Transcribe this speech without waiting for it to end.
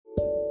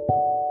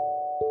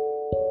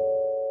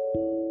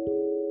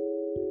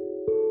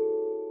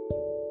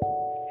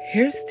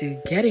Here's to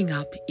getting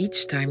up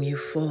each time you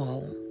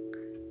fall.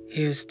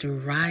 Here's to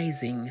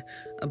rising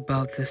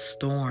above the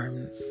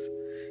storms.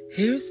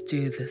 Here's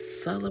to the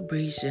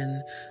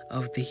celebration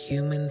of the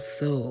human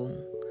soul.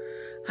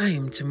 I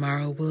am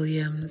Tamara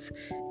Williams,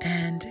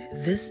 and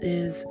this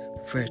is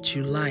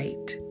Virtue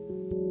Light.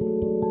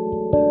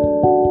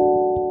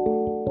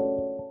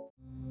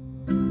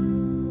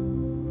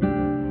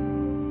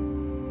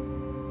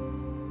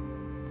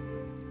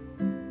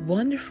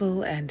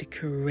 Wonderful and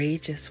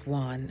courageous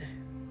one,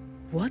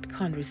 what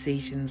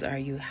conversations are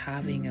you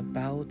having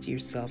about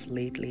yourself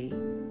lately?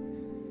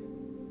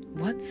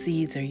 What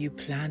seeds are you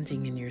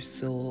planting in your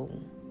soul?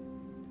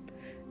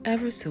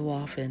 Ever so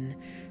often,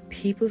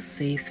 people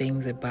say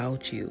things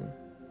about you,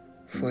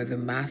 for the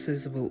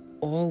masses will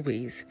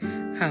always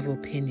have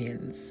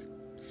opinions,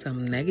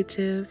 some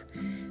negative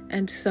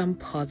and some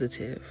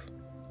positive.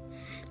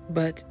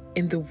 But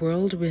in the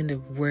whirlwind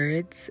of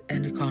words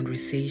and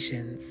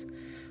conversations,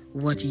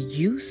 what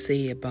you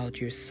say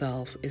about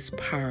yourself is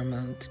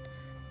paramount.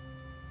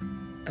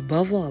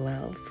 Above all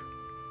else,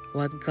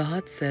 what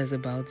God says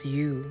about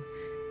you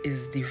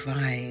is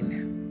divine.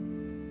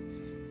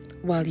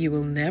 While you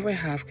will never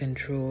have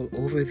control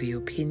over the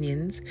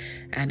opinions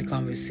and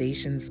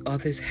conversations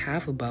others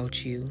have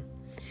about you,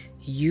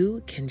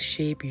 you can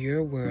shape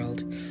your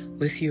world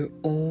with your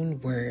own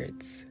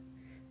words.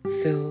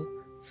 So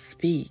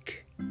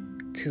speak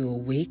to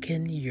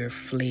awaken your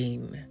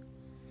flame.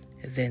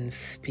 Then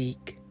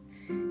speak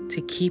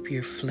to keep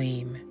your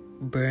flame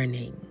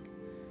burning.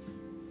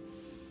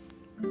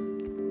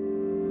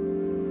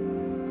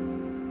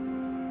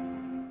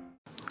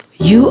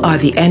 You are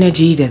the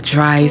energy that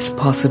drives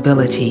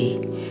possibility,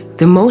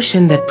 the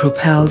motion that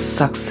propels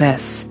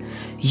success.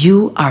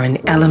 You are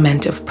an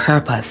element of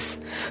purpose.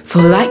 So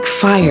like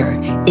fire,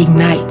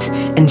 ignite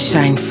and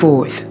shine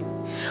forth.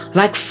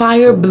 Like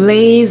fire,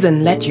 blaze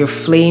and let your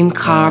flame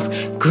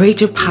carve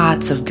greater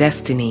paths of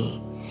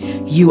destiny.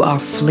 You are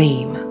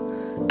flame,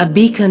 a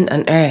beacon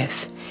on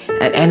earth,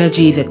 an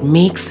energy that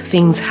makes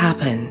things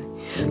happen.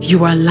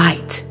 You are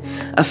light,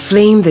 a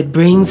flame that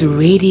brings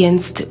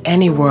radiance to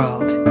any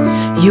world.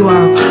 You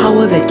are a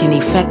power that can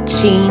effect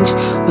change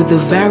with the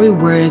very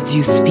words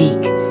you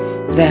speak.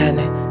 Then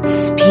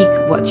speak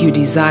what you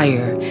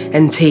desire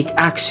and take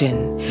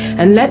action,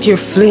 and let your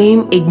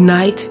flame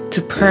ignite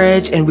to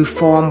purge and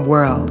reform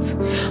worlds.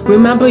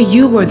 Remember,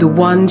 you were the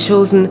one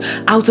chosen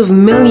out of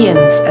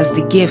millions as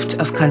the gift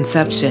of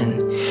conception.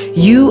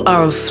 You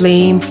are a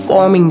flame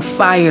forming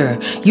fire.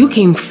 You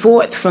came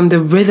forth from the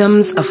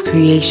rhythms of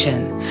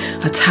creation,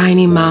 a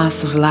tiny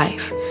mass of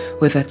life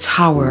with a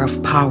tower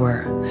of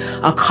power,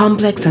 a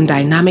complex and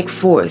dynamic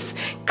force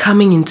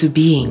coming into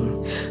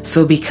being.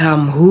 So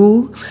become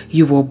who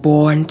you were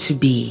born to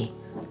be,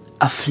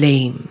 a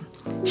flame.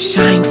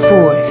 Shine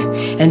forth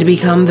and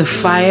become the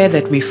fire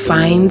that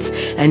refines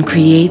and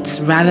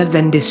creates rather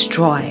than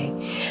destroy.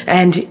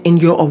 And in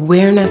your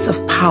awareness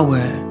of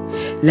power,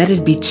 let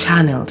it be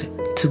channeled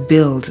to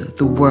build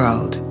the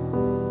world.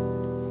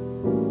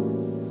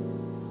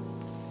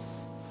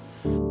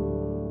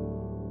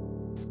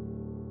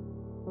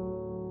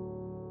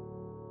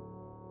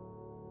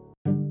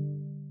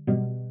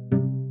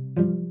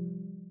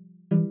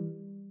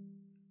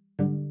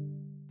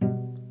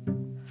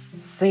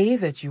 Say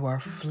that you are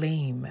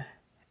flame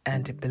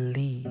and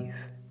believe.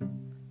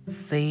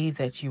 Say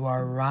that you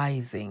are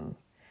rising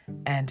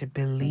and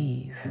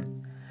believe.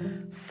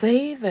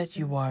 Say that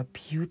you are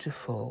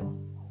beautiful,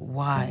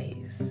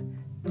 wise,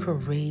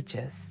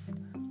 courageous,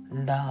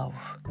 love,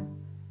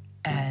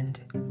 and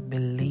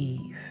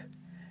believe.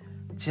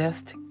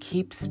 Just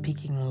keep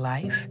speaking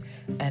life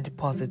and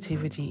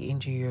positivity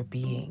into your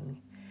being,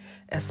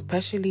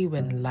 especially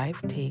when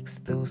life takes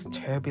those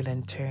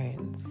turbulent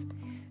turns.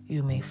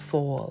 You may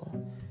fall,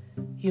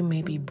 you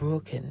may be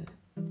broken,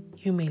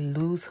 you may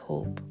lose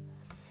hope,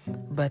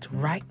 but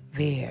right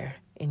there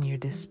in your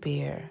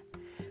despair,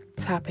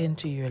 tap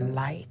into your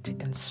light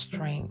and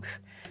strength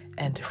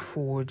and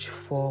forge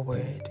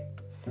forward,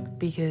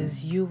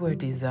 because you were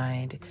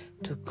designed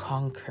to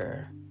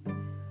conquer.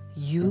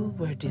 You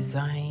were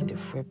designed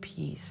for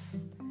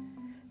peace.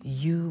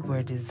 You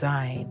were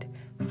designed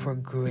for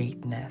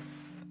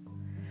greatness.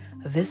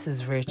 This is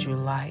Virtue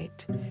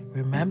Light.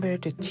 Remember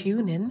to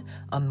tune in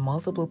on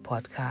multiple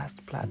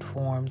podcast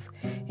platforms,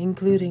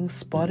 including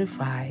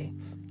Spotify,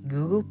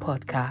 Google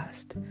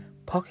Podcast,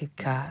 Pocket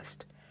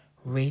Cast,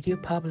 Radio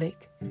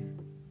Public,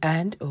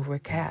 and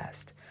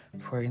Overcast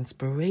for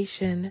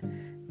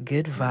inspiration,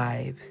 good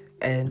vibes,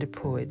 and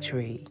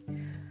poetry.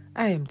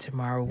 I am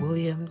Tamara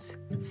Williams.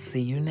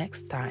 See you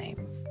next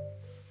time.